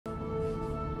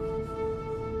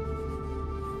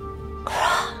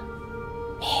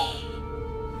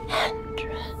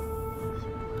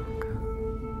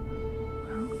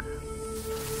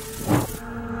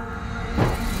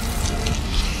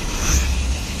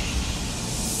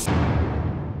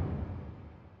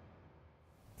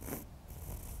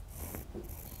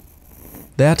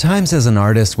There are times as an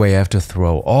artist where you have to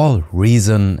throw all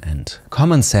reason and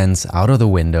common sense out of the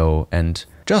window and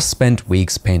just spend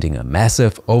weeks painting a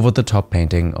massive over-the-top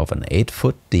painting of an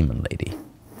 8-foot demon lady.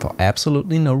 For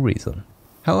absolutely no reason.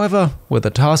 However, with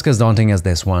a task as daunting as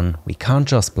this one, we can't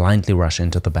just blindly rush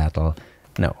into the battle.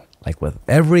 No, like with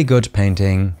every good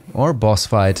painting or boss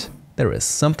fight, there is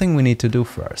something we need to do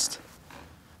first.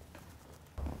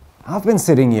 I've been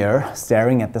sitting here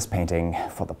staring at this painting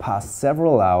for the past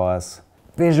several hours,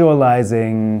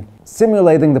 visualizing,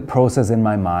 simulating the process in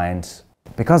my mind,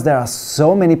 because there are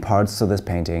so many parts to this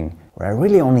painting where I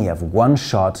really only have one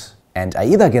shot and I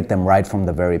either get them right from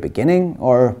the very beginning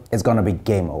or it's gonna be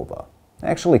game over.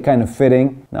 Actually kind of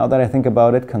fitting now that I think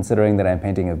about it, considering that I'm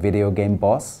painting a video game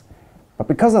boss. But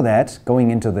because of that,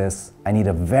 going into this, I need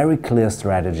a very clear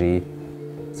strategy.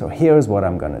 So here's what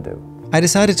I'm gonna do. I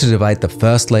decided to divide the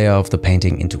first layer of the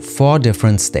painting into 4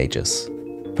 different stages.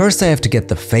 First, I have to get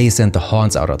the face and the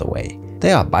horns out of the way.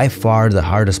 They are by far the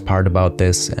hardest part about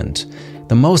this and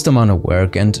the most amount of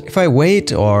work, and if I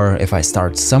wait or if I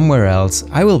start somewhere else,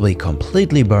 I will be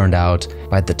completely burned out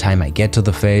by the time I get to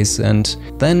the face, and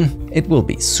then it will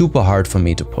be super hard for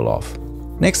me to pull off.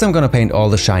 Next, I'm gonna paint all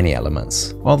the shiny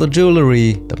elements. All the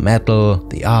jewelry, the metal,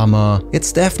 the armor.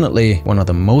 It's definitely one of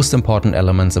the most important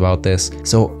elements about this,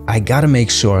 so I gotta make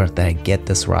sure that I get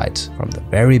this right from the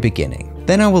very beginning.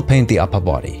 Then I will paint the upper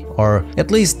body, or at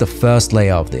least the first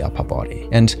layer of the upper body.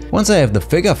 And once I have the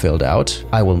figure filled out,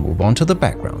 I will move on to the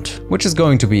background, which is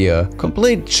going to be a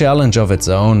complete challenge of its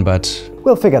own, but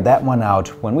we'll figure that one out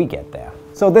when we get there.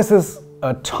 So this is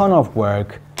a ton of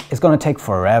work. It's gonna take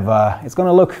forever. It's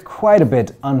gonna look quite a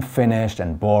bit unfinished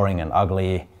and boring and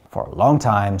ugly for a long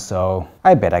time, so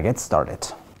I better get started.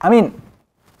 I mean,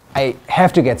 I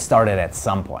have to get started at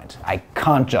some point. I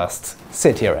can't just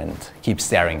sit here and keep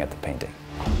staring at the painting.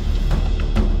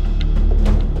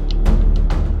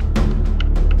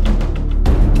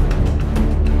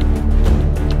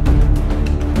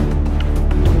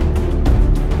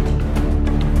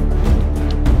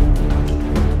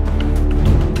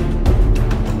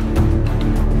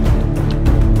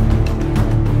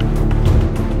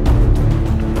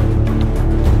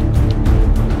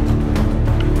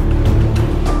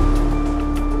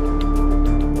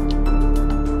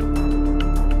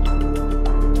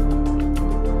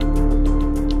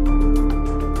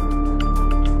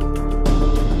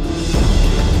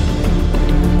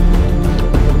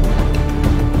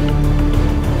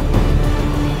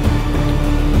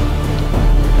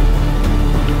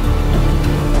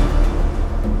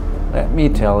 Let me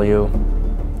tell you,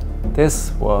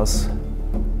 this was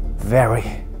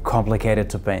very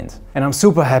complicated to paint. And I'm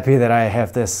super happy that I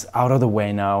have this out of the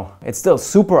way now. It's still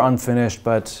super unfinished,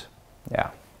 but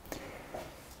yeah.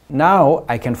 Now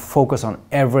I can focus on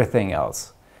everything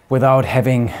else without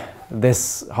having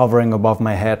this hovering above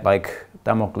my head like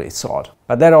Damocles sword.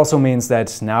 But that also means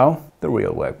that now the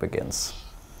real work begins.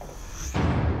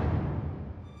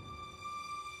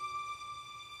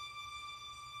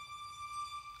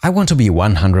 I want to be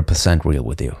 100% real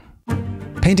with you.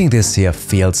 Painting this here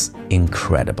feels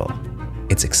incredible.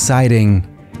 It's exciting,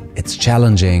 it's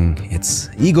challenging,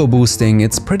 it's ego boosting,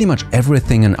 it's pretty much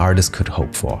everything an artist could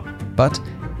hope for. But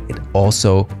it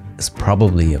also is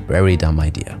probably a very dumb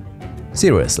idea.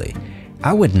 Seriously,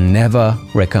 I would never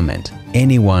recommend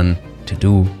anyone to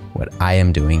do what I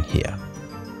am doing here.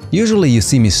 Usually you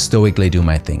see me stoically do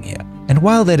my thing here. And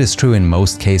while that is true in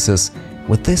most cases,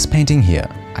 with this painting here,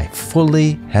 I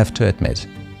fully have to admit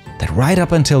that right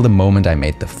up until the moment I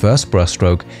made the first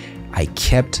brushstroke, I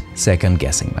kept second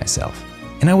guessing myself.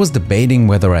 And I was debating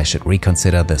whether I should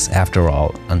reconsider this after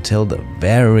all until the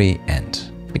very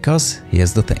end. Because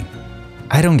here's the thing,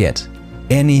 I don't get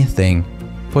anything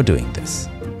for doing this.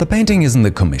 The painting isn't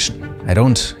a commission. I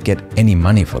don't get any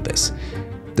money for this.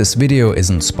 This video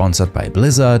isn't sponsored by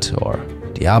Blizzard or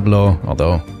Diablo,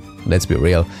 although, let's be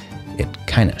real, it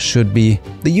kinda should be.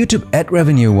 The YouTube ad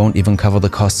revenue won't even cover the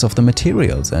costs of the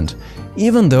materials, and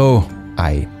even though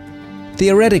I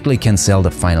theoretically can sell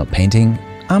the final painting,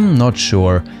 I'm not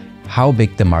sure how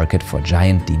big the market for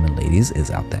giant demon ladies is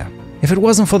out there. If it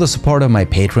wasn't for the support of my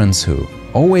patrons who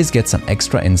always get some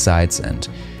extra insights and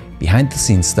behind the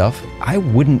scenes stuff, I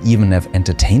wouldn't even have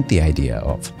entertained the idea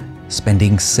of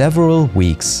spending several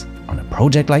weeks on a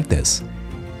project like this,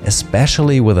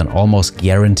 especially with an almost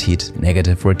guaranteed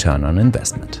negative return on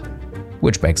investment.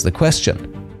 Which begs the question,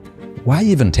 why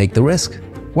even take the risk?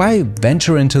 Why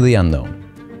venture into the unknown?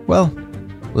 Well,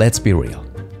 let's be real.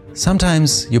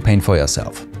 Sometimes you paint for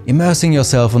yourself, immersing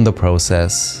yourself in the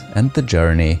process and the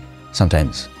journey.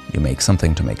 Sometimes you make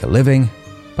something to make a living,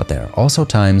 but there are also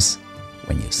times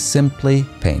when you simply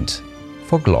paint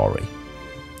for glory.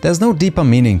 There's no deeper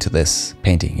meaning to this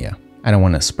painting here. I don't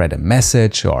want to spread a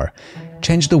message or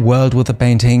change the world with a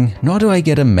painting, nor do I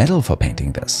get a medal for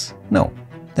painting this. No,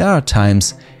 there are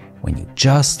times when you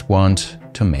just want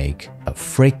to make a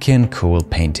freaking cool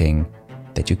painting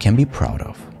that you can be proud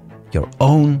of. Your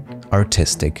own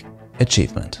artistic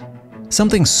achievement.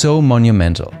 Something so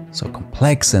monumental, so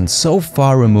complex and so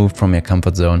far removed from your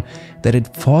comfort zone that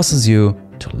it forces you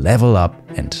to level up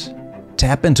and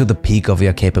tap into the peak of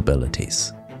your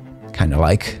capabilities. Kinda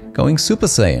like going Super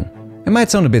Saiyan. It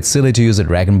might sound a bit silly to use a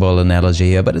Dragon Ball analogy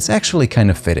here, but it's actually kind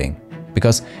of fitting.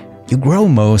 Because you grow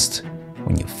most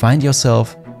when you find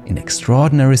yourself in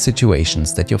extraordinary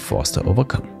situations that you're forced to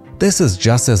overcome. This is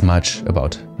just as much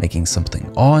about making something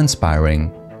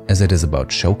awe-inspiring as it is about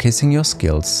showcasing your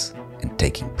skills and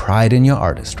taking pride in your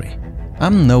artistry.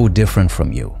 I'm no different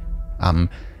from you. I'm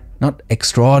not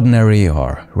extraordinary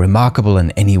or remarkable in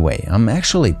any way. I'm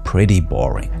actually pretty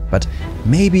boring. But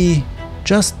maybe,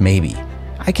 just maybe,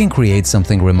 I can create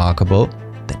something remarkable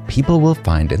that people will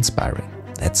find inspiring.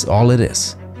 That's all it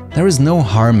is. There is no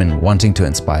harm in wanting to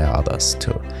inspire others,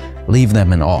 to leave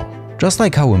them in awe. Just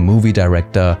like how a movie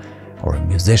director or a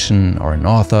musician or an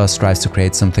author strives to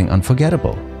create something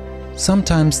unforgettable.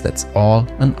 Sometimes that's all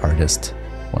an artist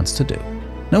wants to do.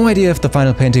 No idea if the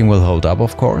final painting will hold up,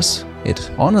 of course.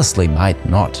 It honestly might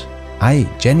not. I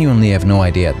genuinely have no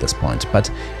idea at this point,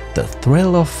 but the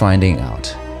thrill of finding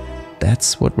out,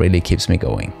 that's what really keeps me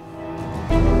going.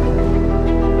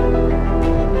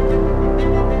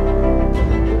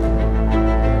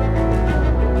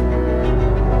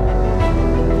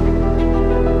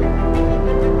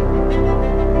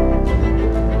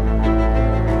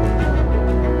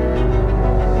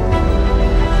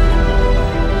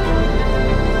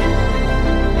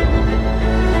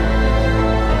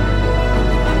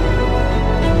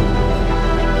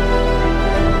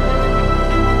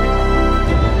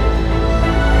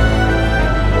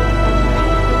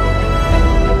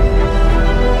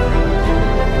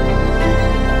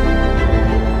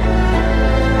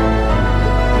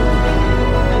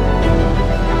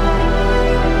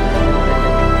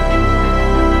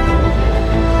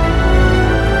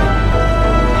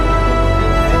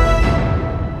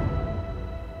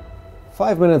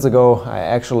 "5 minutes ago, I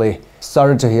actually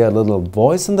started to hear a little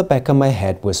voice in the back of my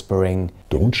head whispering,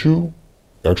 "Don't you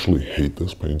actually hate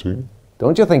this painting?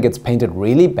 Don't you think it's painted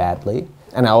really badly?"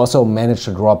 And I also managed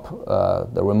to drop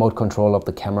the remote control of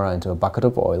the camera into a bucket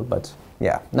of oil, but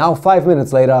yeah. Now 5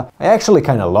 minutes later, I actually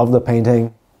kind of love the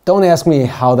painting. Don't ask me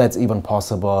how that's even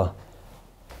possible.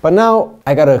 But now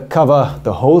I gotta cover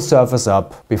the whole surface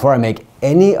up before I make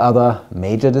any other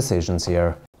major decisions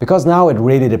here. Because now it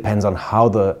really depends on how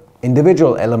the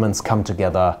individual elements come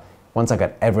together once I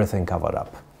got everything covered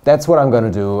up. That's what I'm gonna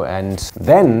do, and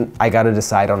then I gotta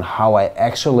decide on how I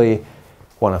actually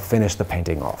wanna finish the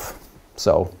painting off.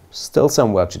 So, still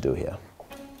some work to do here.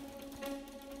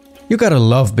 You gotta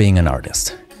love being an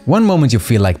artist. One moment you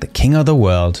feel like the king of the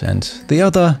world, and the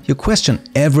other you question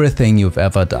everything you've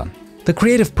ever done. The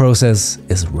creative process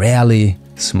is rarely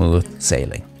smooth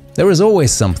sailing. There is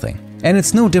always something, and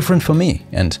it's no different for me,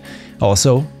 and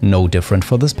also no different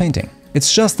for this painting.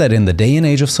 It's just that in the day and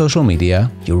age of social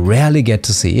media, you rarely get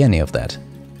to see any of that.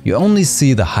 You only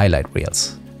see the highlight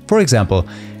reels. For example,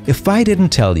 if I didn't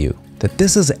tell you that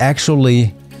this is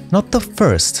actually not the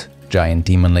first giant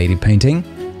demon lady painting,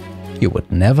 you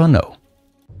would never know.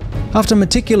 After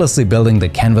meticulously building the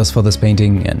canvas for this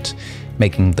painting and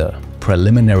making the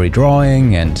preliminary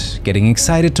drawing and getting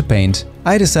excited to paint,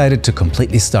 I decided to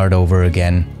completely start over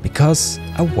again because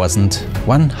I wasn't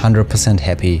 100%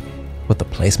 happy with the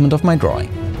placement of my drawing.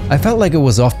 I felt like it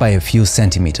was off by a few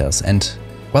centimeters, and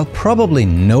while probably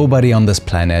nobody on this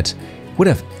planet would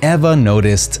have ever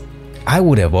noticed, I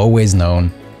would have always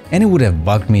known, and it would have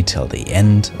bugged me till the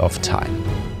end of time.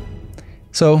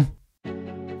 So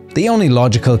the only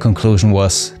logical conclusion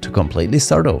was to completely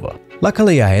start over.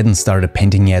 Luckily, I hadn't started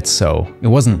painting yet, so it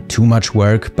wasn't too much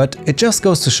work, but it just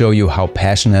goes to show you how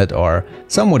passionate, or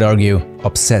some would argue,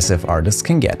 obsessive artists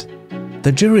can get.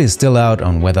 The jury is still out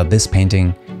on whether this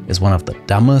painting is one of the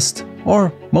dumbest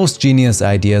or most genius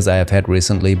ideas I have had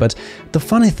recently, but the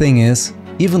funny thing is,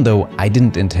 even though I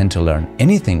didn't intend to learn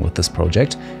anything with this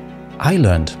project, I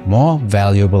learned more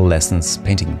valuable lessons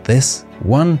painting this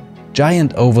one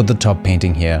giant over-the-top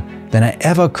painting here than I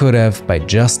ever could have by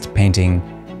just painting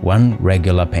one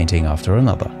regular painting after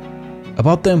another.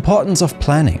 About the importance of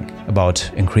planning,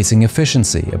 about increasing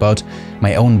efficiency, about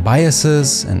my own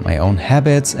biases and my own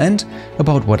habits, and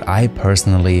about what I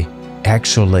personally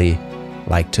actually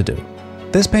like to do.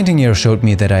 This painting here showed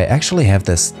me that I actually have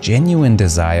this genuine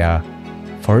desire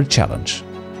for a challenge.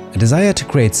 a desire to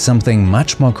create something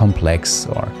much more complex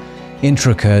or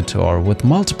intricate or with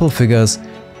multiple figures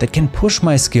that can push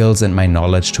my skills and my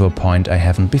knowledge to a point I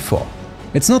haven't before.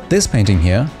 It's not this painting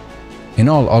here. In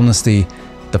all honesty,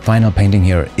 the final painting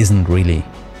here isn't really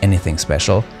anything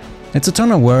special. It's a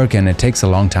ton of work and it takes a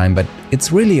long time, but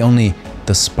it's really only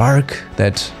the spark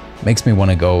that makes me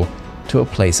want to go to a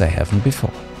place I haven't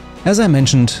before. As I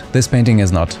mentioned, this painting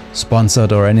is not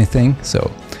sponsored or anything,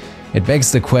 so it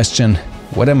begs the question,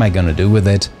 what am I gonna do with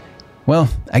it? Well,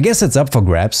 I guess it's up for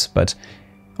grabs, but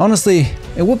honestly,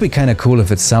 it would be kinda cool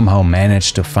if it somehow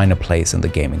managed to find a place in the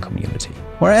gaming community,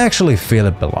 where I actually feel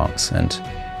it belongs and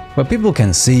where people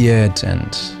can see it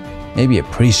and maybe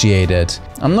appreciate it.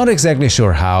 I'm not exactly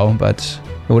sure how, but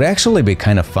it would actually be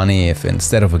kind of funny if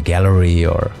instead of a gallery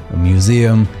or a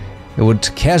museum, it would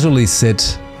casually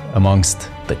sit amongst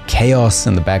the chaos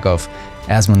in the back of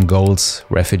Asmongold's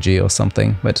refugee or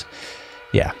something. But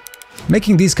yeah,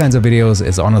 making these kinds of videos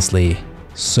is honestly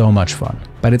so much fun,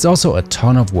 but it's also a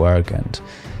ton of work and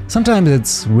sometimes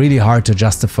it's really hard to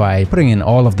justify putting in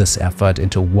all of this effort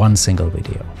into one single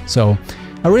video. So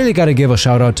I really gotta give a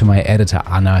shout out to my editor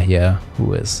Anna here,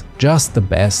 who is just the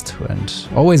best and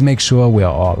always makes sure we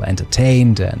are all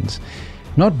entertained and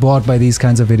not bored by these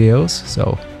kinds of videos.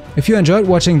 So if you enjoyed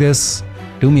watching this,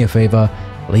 do me a favor,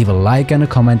 leave a like and a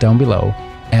comment down below.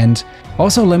 And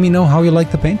also let me know how you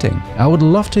like the painting. I would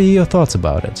love to hear your thoughts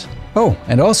about it. Oh,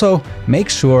 and also make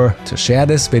sure to share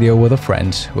this video with a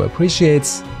friend who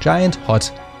appreciates giant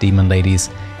hot demon ladies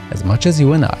as much as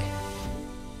you and I.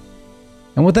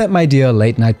 And with that, my dear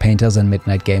late night painters and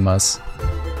midnight gamers,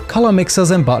 color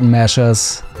mixers and button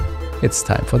mashers, it's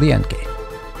time for the endgame.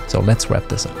 So let's wrap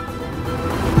this up.